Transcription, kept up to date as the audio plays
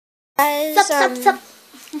Guys,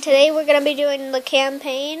 today we're gonna be doing the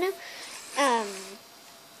campaign.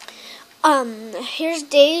 Here's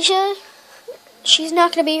Deja. She's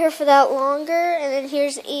not gonna be here for that longer, and then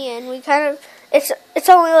here's Ian. It's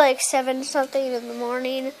only like 7 something in the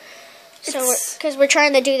morning, so because we're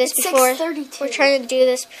trying to do this before 6:32. We're trying to do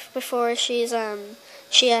this before she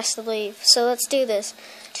has to leave. So let's do this.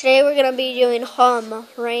 Today we're gonna be doing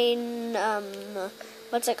Rain.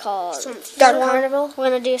 What's it called? Dark Carnival? We're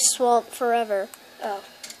gonna do Swamp Forever. Oh.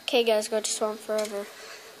 Okay, guys, go to Swamp Forever.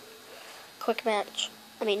 Quick match.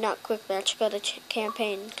 I mean, not quick match. Go to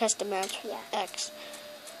campaign, custom match, X.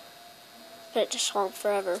 Put it to Swamp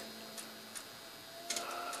Forever.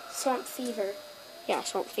 Swamp Fever. Yeah,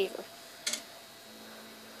 Swamp Fever.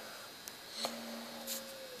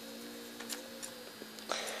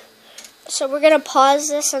 So we're gonna pause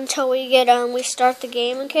this until we start the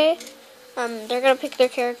game. Okay. They're gonna pick their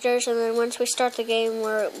characters, and then once we start the game,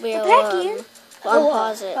 we'll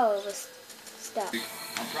unpause it. Oh, it was stuck.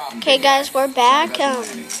 Okay, guys, we're back.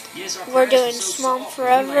 We're doing Swamp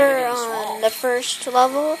Forever on the first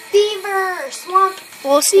level. Fever! Swamp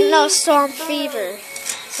Well, Fever. no, Swamp Fever.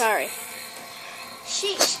 Sorry.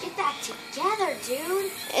 Sheesh, get that together,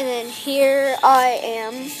 dude. And then here I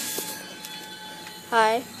am.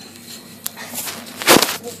 Hi.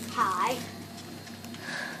 Hi.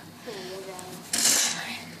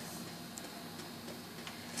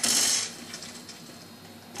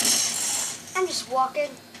 I'm just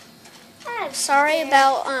walking. I'm sorry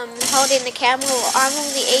about holding the camera. Well, I'm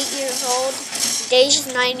only 8 years old. Deja's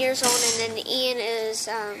 9 years old, and then Ian is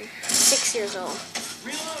 6 years old.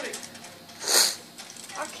 Reloading.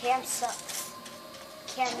 Our cam sucks.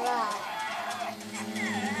 Camera.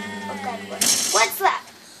 Okay, what's that?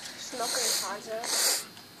 Smoking Tarzan.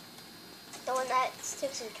 The one that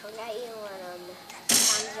sticks and tongue at you when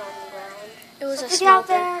time's on the ground. It was a Look out smoker.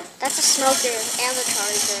 there. That's a smoker and a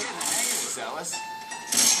Tarzan. Zealous.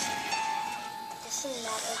 This is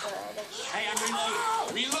not good. Hey, I'm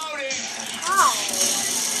reloading. Reloading. Hi.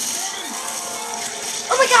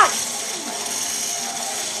 Oh my god!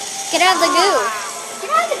 Get out of the goo. Get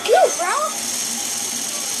out of the goo, bro!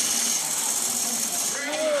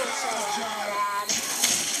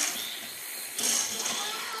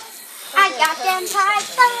 I got them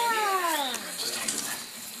pythons!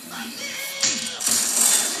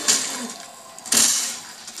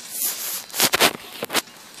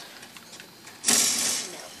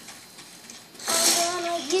 I'm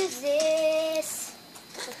gonna use this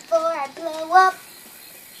before I blow up.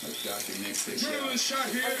 Adrenaline shot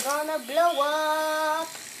here. I'm gonna blow up.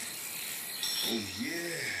 Oh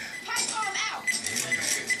yeah.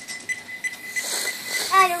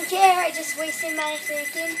 I don't care, I just wasted my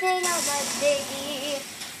freaking thing on my baby.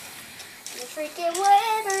 The freaking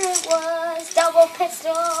whatever it was, double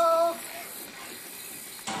pistol.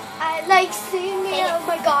 I like singing. Oh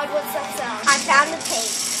my god, what's that sound? I found the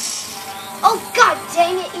tape. Oh god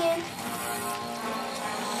dang it, Ian.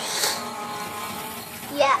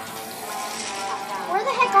 Yeah. Where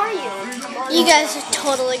the heck are you? You guys are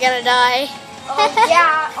totally gonna die. Oh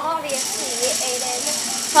yeah, obviously, Aiden.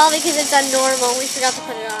 Probably because it's on normal. We forgot to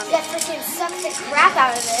put it on. That freaking sucks the crap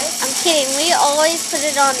out of this. I'm kidding. We always put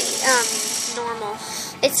it on normal.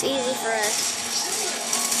 It's easy for us.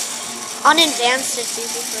 On advanced, it's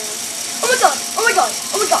easy for us. Oh my god! Oh my god!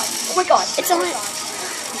 Oh my god! Oh my god! It's only.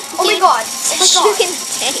 Oh my god! Oh my god! You can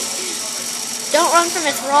take. Don't run from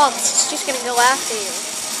its rocks. It's just gonna go after you.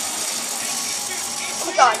 Oh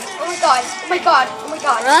my god! Oh my god! Oh my god! Oh my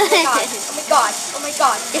god! Run. Oh my god! Oh my god! Oh my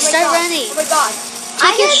god! Just start running. Oh my god!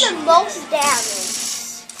 I did the most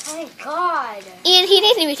damage. Oh my god! Ian, he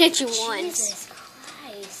didn't even hit you once. Jesus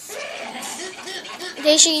Christ!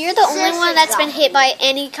 Deja, you're the only one that's been hit by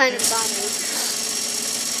any kind of zombie.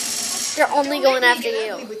 They're only going after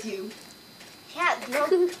you. Yeah,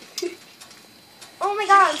 no. Oh my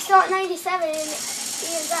god! I'm still at 97. And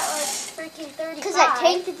Ian's at like freaking 35. Because I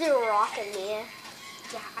tanked through a rock in me.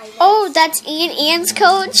 Yeah, I know. Oh, that's Ian. Ian's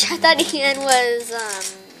coach. I thought Ian was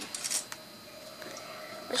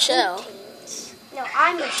Michelle. No,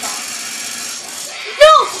 I'm Michelle.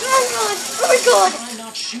 No! Oh my god! Why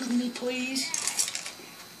not shoot me, please?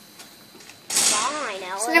 Fine,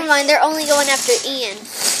 Alice. So never mind. They're only going after Ian.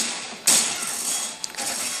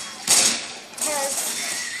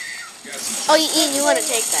 Oh, Ian, you want to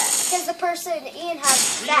take that? Because the person Ian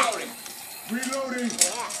has fat. Reloading.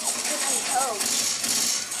 Yeah, freaking coach.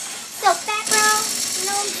 So fat, bro. You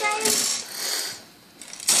know what I'm saying?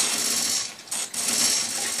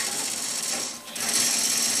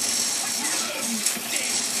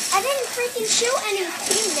 I didn't freaking shoot any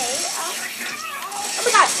teammate. Oh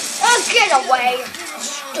my god. Oh, get away.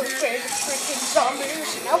 Stupid.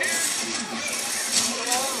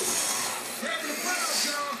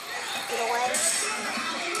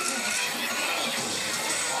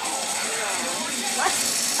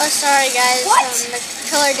 Oh, sorry guys. What? The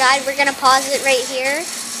controller died. We're gonna pause it right here.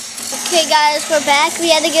 Okay, guys, we're back. We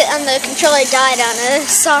had to get on the controller died on us.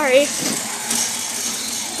 Sorry.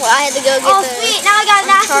 Well, I had to go get Oh, the sweet. Now I got an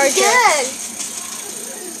Aston charger. gun.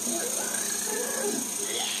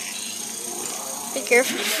 Be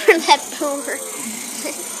careful for that boomer.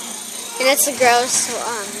 And it's a gross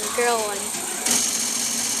girl one.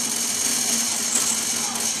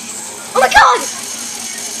 Oh my god!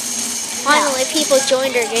 Finally, people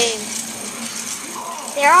joined our game.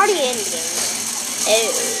 They're already in the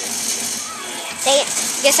game. Oh. Dang it.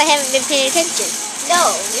 Guess I haven't been paying attention. No,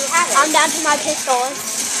 you haven't. I'm down to my pistols.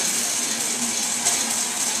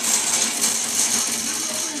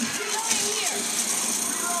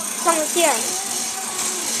 Someone's here.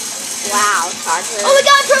 Wow, charger. Oh my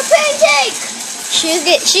god, propane tank! Shoot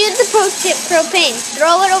the propane.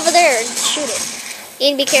 Throw it over there and shoot it.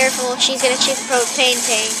 Ian, be careful. She's gonna shoot the propane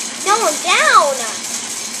tank. No, I'm down.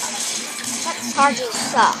 That charger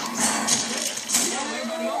sucks.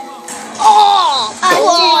 Oh! That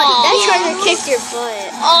yeah. charger kicked your butt.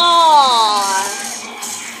 Oh.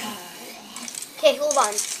 Okay, hold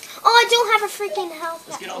on. Oh, I don't have a freaking health.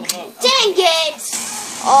 Let's get on the boat. Dang it!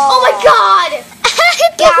 Oh, Oh my god!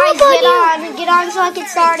 It blew Guys, up on you. get on so I can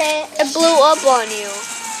start it. It blew up on you.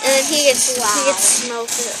 And then he gets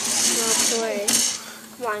smoked away.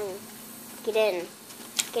 Come on, get in.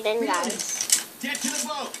 Get in, guys. Get to the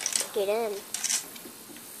boat. Get in.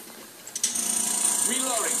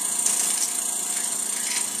 Reloading.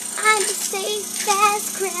 I'm the safe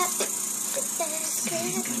fast crap. The fast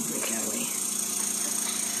crap.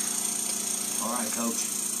 All right, Coach.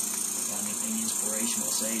 Got anything inspirational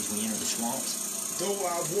to say as we enter the swamps? Though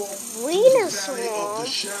I walk We through know the valley of swamp.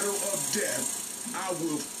 the shadow of death, I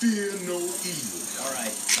will fear no evil. All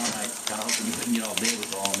right. God, hopefully you couldn't get all big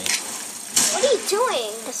with all me. What are you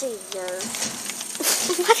doing? I say yer.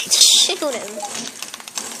 Why did you shoot him?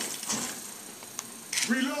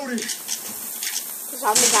 Reloading. The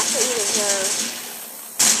zombies actually eat yer.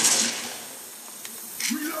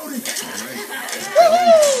 Reloading.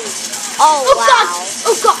 Oh, Oh wow. god!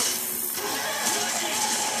 Oh god!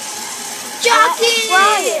 Jockey! Where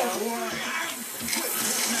are you?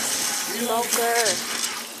 Smoker.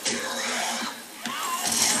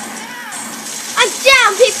 I'm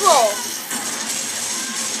down, people!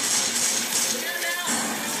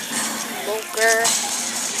 Smoker.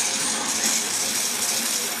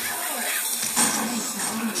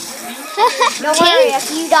 Don't worry, if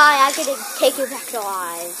you die, I can take you back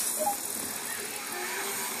alive.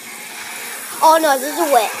 Oh no, this is a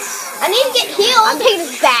witch. I need to get healed. I'm taking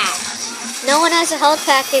this back. No one has a health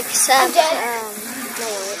pack I'm except dead.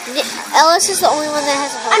 Ellis is the only one that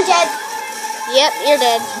has a health I'm dead. pack. Yep, you're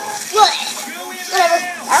dead. Whatever.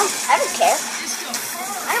 I don't care.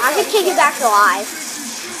 I can take you back alive.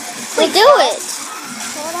 Well, do it.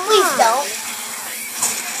 Please don't.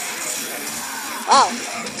 Oh,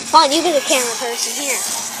 fine, you be the camera person here.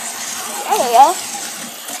 There you go.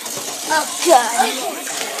 Oh god.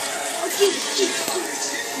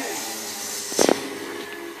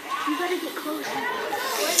 You gotta get closer.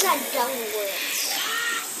 Where's that dumb witch?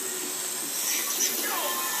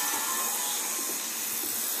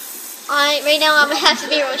 Right now I'm gonna have to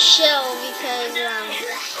be Rochelle because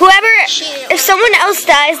If someone else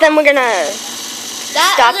dies, then we're gonna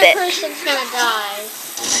that stop other it. person's gonna die.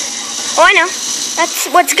 Oh, I know. That's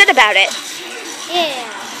what's good about it. Yeah,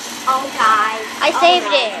 Oh, guys. I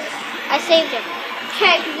saved it. I saved him.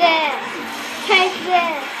 Take this. Take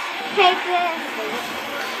this. Take this.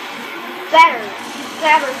 Better.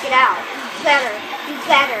 Better. Get out. Better. You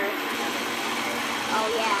better. Oh,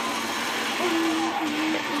 yeah.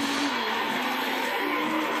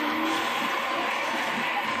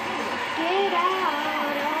 Get out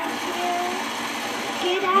of here.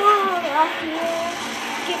 Get out of here.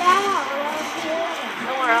 Get out of here.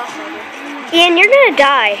 Nowhere else, maybe. Ian, you're gonna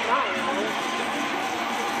die.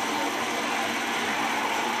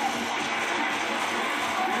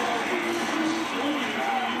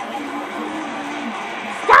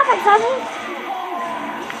 Stop it, Sonny!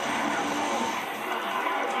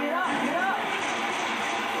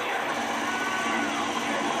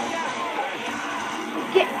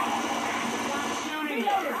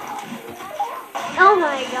 Oh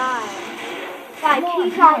my god. God,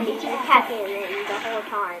 keep on me attacking me the whole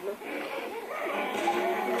time.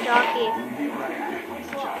 Jockey.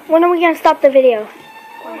 When are we gonna stop the video?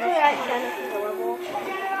 Once we're at Genesis level.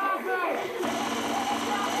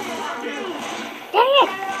 Dang it!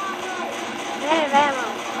 Man of ammo.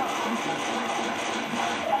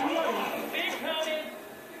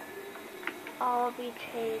 I'll be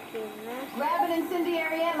taking this. Grab an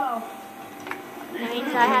incendiary ammo. That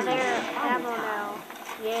means I have ammo now.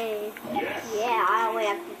 Yay. Yeah, I only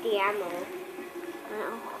have 50 ammo.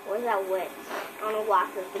 Wow. Where's that witch? On a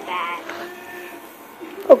walk with the bat.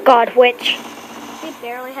 Oh God, witch. We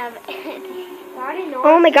barely have any. I already know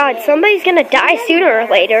Oh my what's God, in it. somebody's gonna die sooner or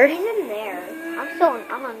later. He's in there.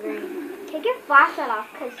 I'm hungry. Take your flashlight off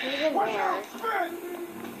because he's in there.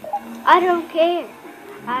 I don't care.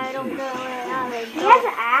 I don't know where I would He go. has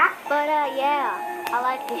an axe. But yeah, I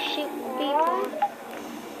like to shoot people.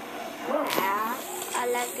 Yeah. I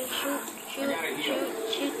like to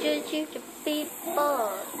shoot the people.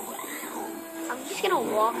 I'm just gonna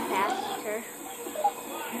walk faster.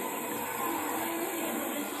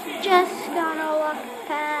 Just gonna walk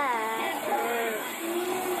faster.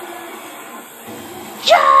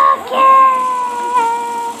 Jockey!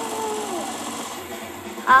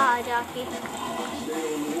 Haha, jockey.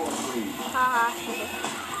 Stay on the walkway. Haha, stupid.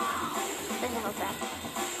 Doesn't help that.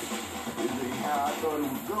 This ain't how I thought it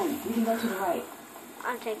would go. We can go to the right.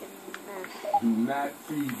 I'm taking this. Do not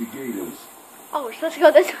feed the gators. Oh, we're supposed to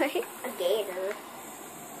go this way. A gator.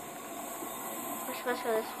 We're supposed to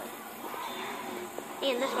go this way.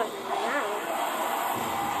 Ian, this way. No.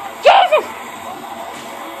 Jesus!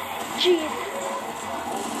 Jeez.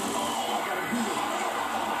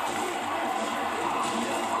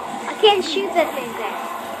 I can't shoot that thing there.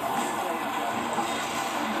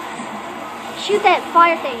 Shoot that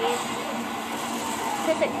fire thing, Ian.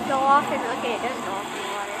 Does it go off in, okay, it does go off in the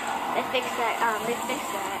water. They fixed that in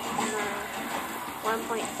 1.7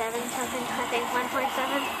 something, I think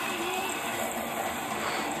 1.7.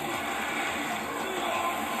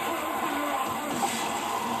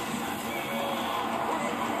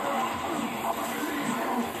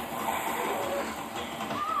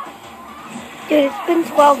 Dude, it's been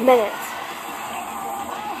 12 minutes.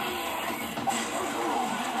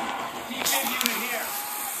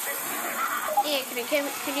 Ian,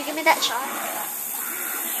 can you give me that shot?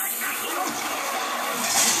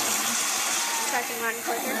 So I can run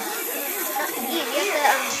quicker. Ian, you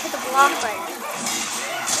have to hit the block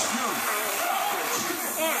button.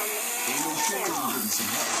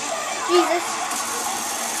 Jesus.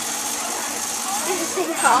 This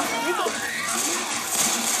thing off me.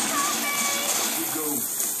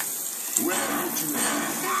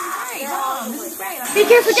 Be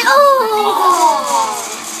careful. Oh!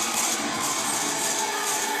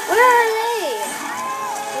 Where are they?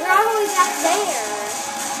 They're always up there.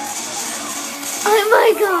 Oh my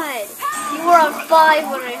god! You were on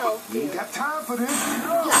 5 when I helped You you. ain't got time for this. You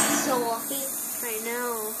got so lucky. I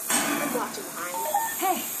know. I'm watching behind.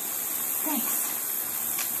 Hey, thanks.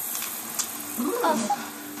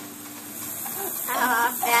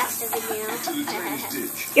 Faster than To the drainage you.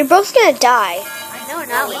 ditch. You're both gonna die. No, we're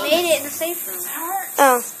not. We made it in the safe room.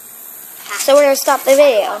 Oh. So we're gonna stop the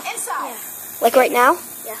video. Inside. Like right now?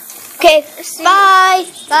 Yeah. Okay, bye!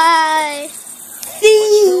 Bye.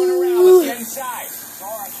 See you! Inside.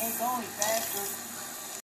 Sorry, I can't go any